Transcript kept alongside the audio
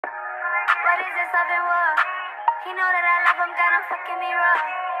what is this love and war? He know that I love him, got him fucking me raw.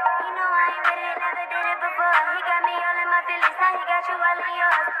 He know I ain't with it, never did it before. He got me all in my feelings, now he got you all in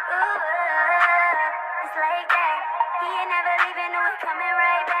yours. Ooh, it's like that. He ain't never leaving, no, he coming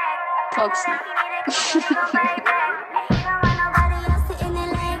right back. Folks. So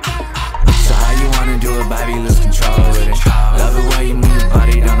how you wanna do it, baby? Lose control with it. Love it when you move your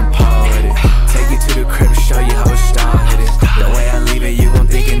body down the pole with it. Take you to the crib, show you how it's style hit it. The way I leave it, you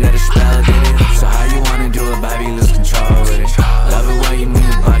gon' thinking that a spell did it. So how you wanna do it, baby? Lose control with it. Love it when you move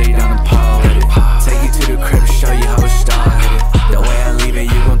your body down the pole with it. Take you to the crib, show you how it's style hit it. The way I leave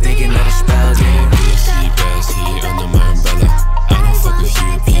it, you gon' thinking that a spell did it. He under my umbrella. I don't fuck with you,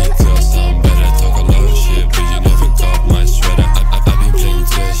 because I'm better. Talk a lot of shit, but you never got my sweater. I been playing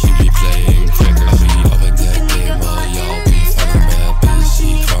chess, you be playing checkers. We up in that game, all y'all be fucking mad.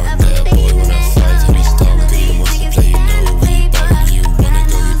 Busy card that boy when I fight, he be stalking. He wants to play, you know we ballin'. You wanna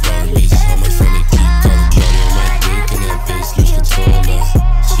go, you ballin'. Bitch, how my friend they keep calling. Johnny on my dick and that bitch lose control.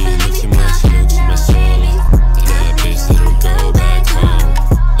 She looks in my soul. That bitch let her go back home.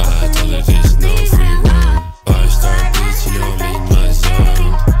 I told her there's no free roam. Five-star bitch, you know I'm in my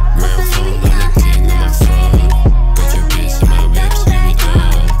zone. Ground phone, I'm the king on my front. Got your bitch in my whip, so give me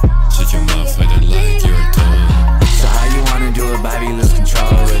down. Shut your mouth, I don't like your tone. So how you wanna do it, baby? Lose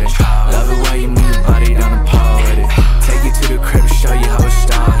control with it. Love it when you move your body down the pole with it. Take you to the crib, show you how it's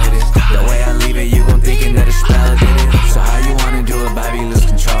style hit it. The way I leave it, you gon' thinking that a spell did it. So how you wanna do it, baby? Lose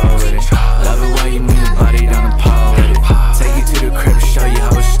control with it. Love it when you move your body down the pole with it. Take you to the crib, show you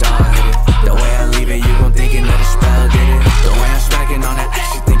how it's style hit it. The way I leave it, you gon' thinking that a spell did it. The way I'm smacking on that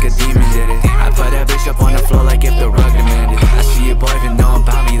ass, you think a demon did it. I put that bitch up on the floor like if the rug demanded. I see your boyfriend, know I'm